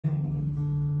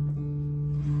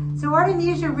So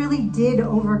Artemisia really did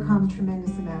overcome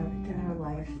tremendous amount in her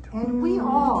life. And we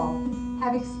all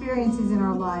have experiences in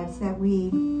our lives that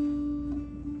we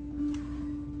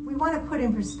want to put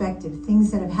in perspective.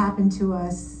 Things that have happened to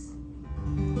us,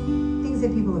 things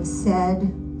that people have said.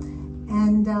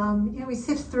 And we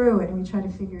sift through it and we try to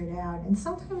figure it out. And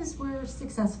sometimes we're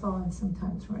successful and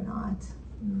sometimes we're not.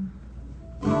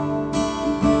 So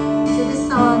this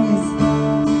song is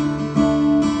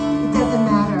It Doesn't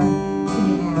Matter to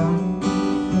Me Now.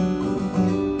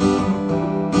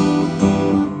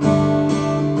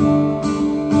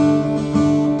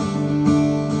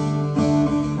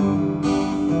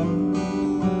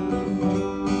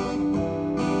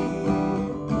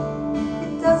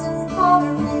 It doesn't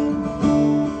bother me.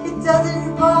 It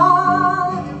doesn't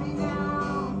bother me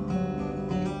now.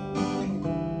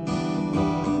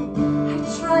 I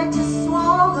tried to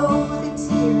swallow the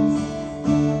tears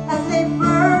as they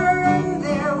burn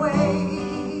their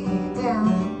way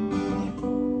down.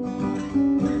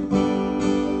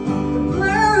 The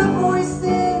blur of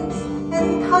voices and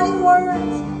cutting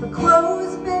words, the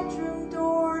closed bedroom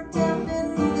door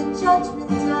dampened the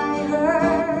judgment I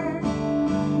heard.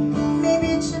 Maybe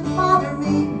it should bother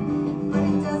me, but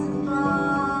it doesn't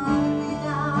bother me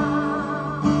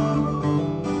now.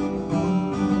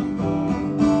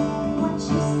 What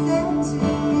you said to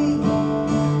me,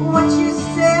 what you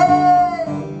said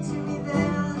to me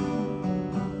then,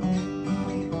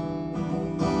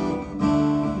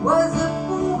 was a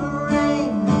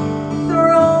boomerang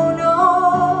thrown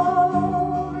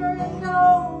over and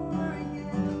over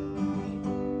again.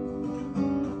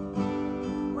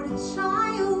 What a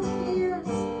child hears,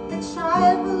 a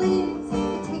child believes.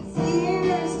 It takes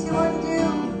years to undo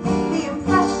the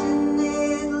impression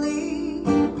it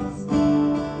leaves.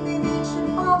 Maybe it should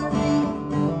bother me,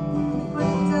 but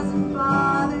it doesn't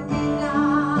bother me now.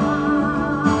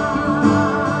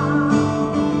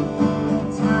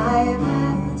 Time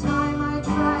and time I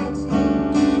try to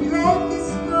let this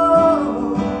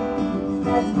go,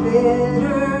 as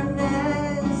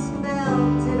bitterness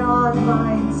melted on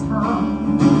my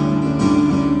tongue.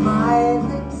 My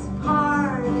lips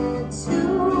parted to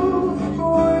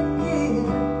forgive,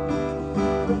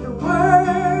 but the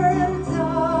words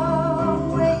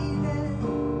awaited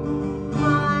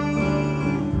my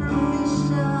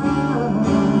permission.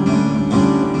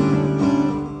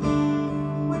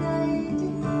 What I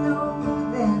didn't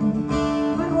know then,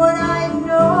 but what I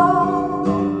know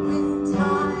in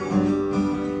time,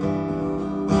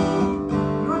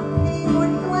 your pain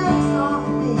would glance off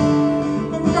me,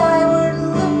 and I would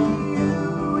look you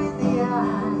in the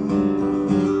eye.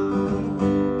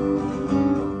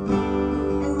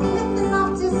 And with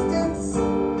enough distance,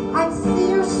 I'd see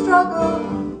your struggle,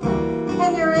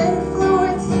 and your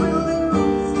influence would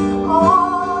lose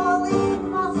all its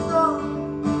muscle.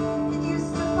 It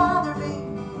used to bother me,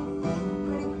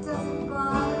 but it doesn't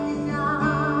bother me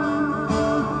now.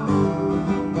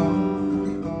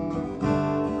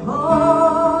 Oh.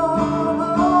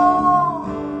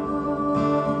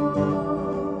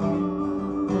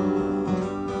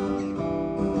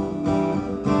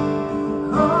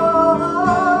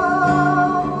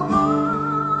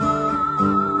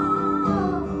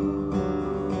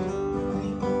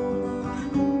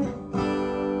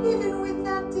 Even with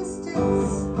that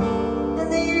distance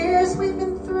and the years we've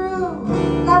been through,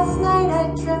 last night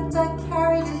I dreamt I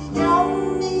carried a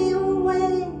young me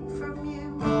away from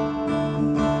you.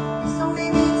 So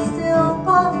maybe it still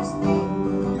bothers me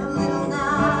a little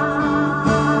now.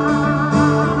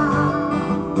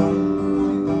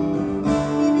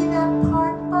 Maybe that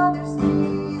part bothers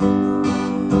me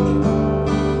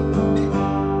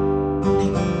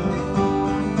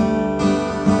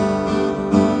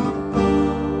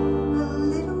a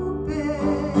little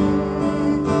bit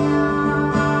now.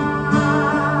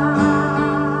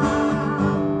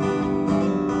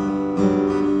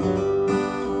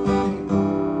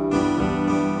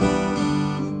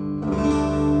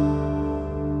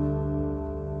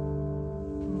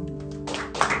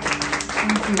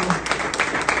 Thank you.